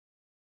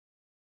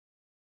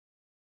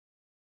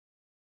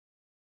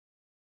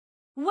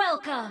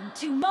Welcome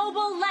to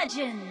Mobile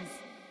Legends!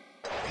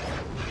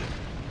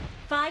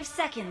 5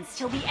 seconds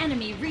till the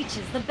enemy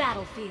reaches the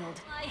battlefield.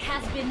 I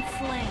has been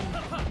slain.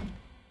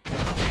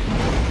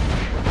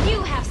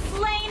 You have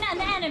slain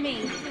an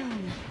enemy!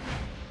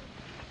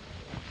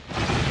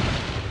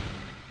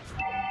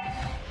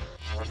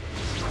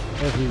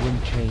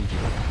 Everyone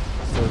changes,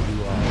 so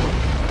do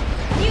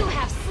I. You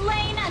have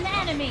slain an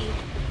enemy!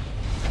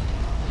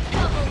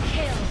 Double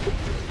kill!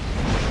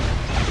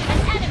 An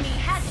enemy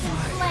has been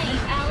slain!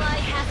 Ally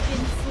has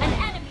been slain! An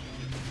enemy!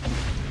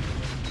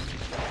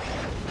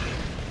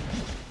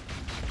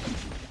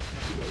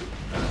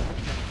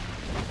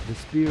 The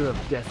spear of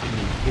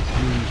destiny hit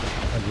me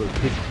and will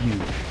hit you.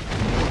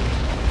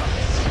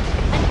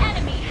 An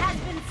enemy has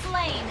been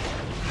slain!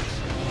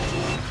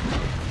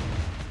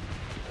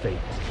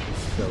 Fate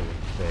is so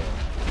unfair.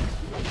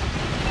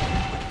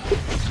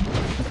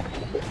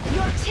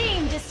 Your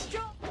team destroyed!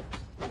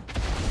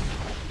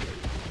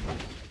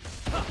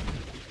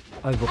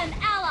 An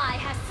ally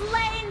has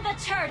slain the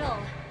turtle!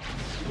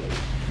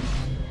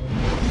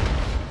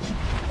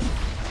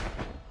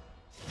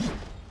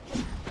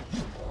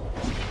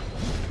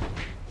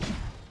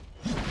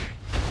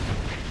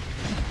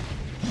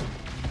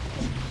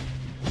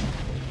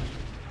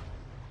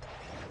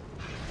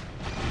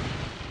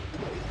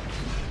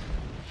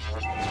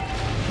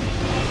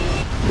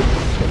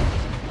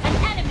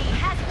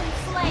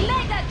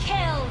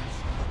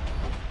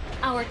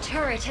 Our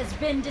turret has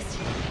been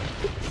destroyed.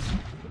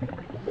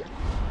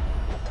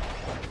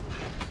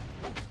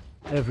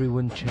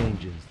 Everyone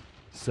changes,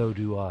 so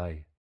do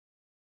I.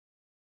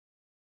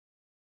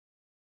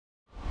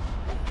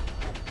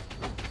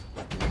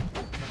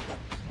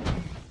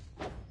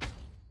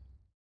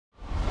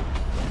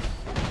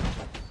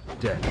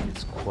 Death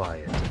is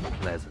quiet and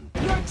pleasant.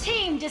 Your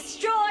team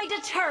destroyed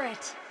a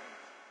turret.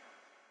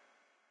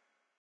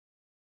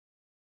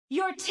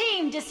 Your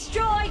team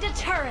destroyed a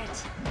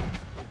turret.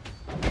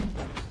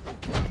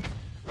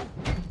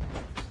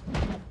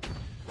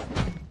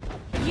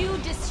 You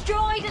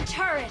destroyed a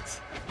turret!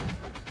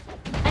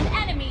 An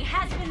enemy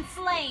has been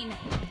slain!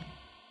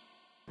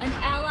 An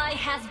ally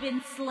has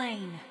been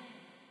slain!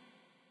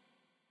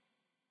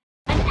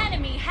 An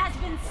enemy has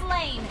been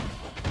slain!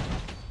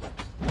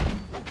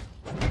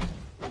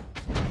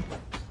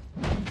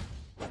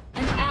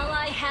 An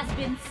ally has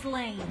been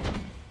slain!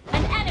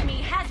 An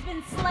enemy has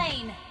been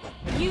slain!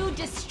 You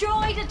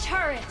destroyed a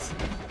turret!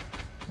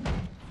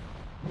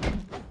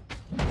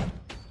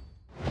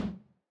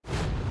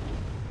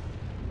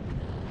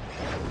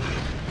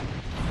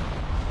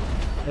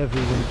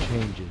 Everyone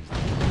changes,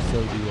 so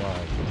do I.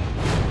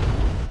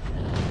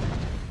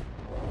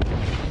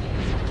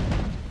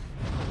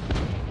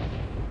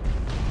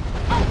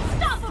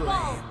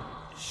 Unstoppable!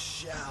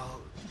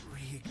 Shall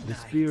reignite. The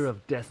spear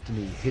of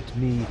destiny hit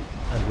me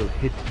and will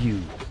hit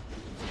you.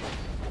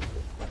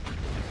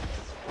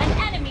 An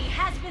enemy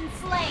has been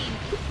slain!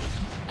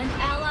 An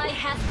ally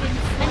has been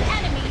slain! An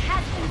enemy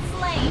has been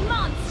slain!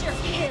 Monster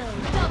kill!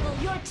 Double!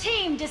 Your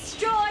team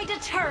destroyed a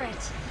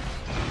turret!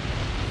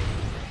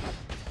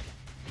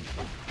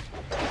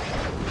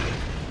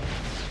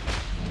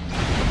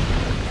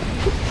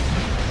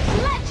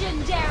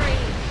 Legendary!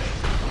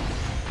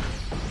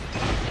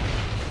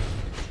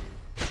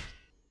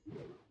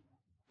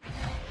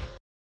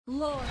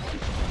 Lord.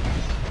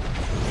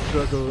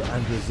 Struggle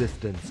and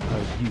resistance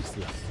are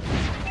useless.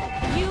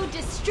 You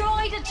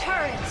destroyed a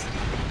turret!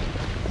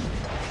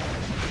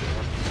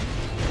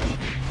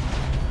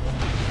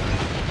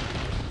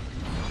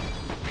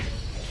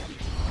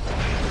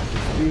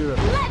 Spear of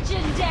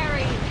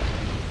Legendary!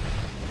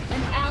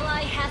 An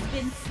ally has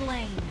been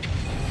slain.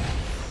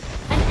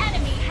 An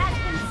enemy has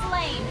been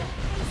slain.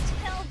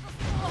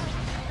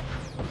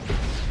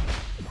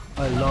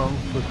 I long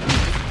for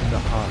peace in the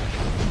heart.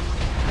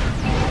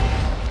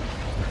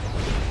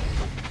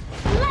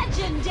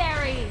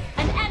 Legendary!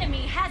 An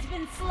enemy has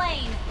been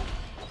slain.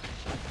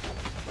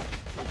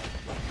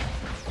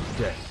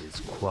 Death is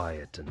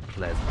quiet and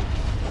pleasant.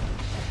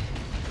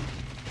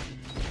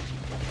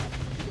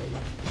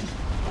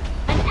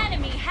 An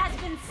enemy has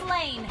been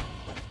slain.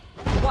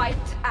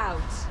 Wiped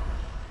out.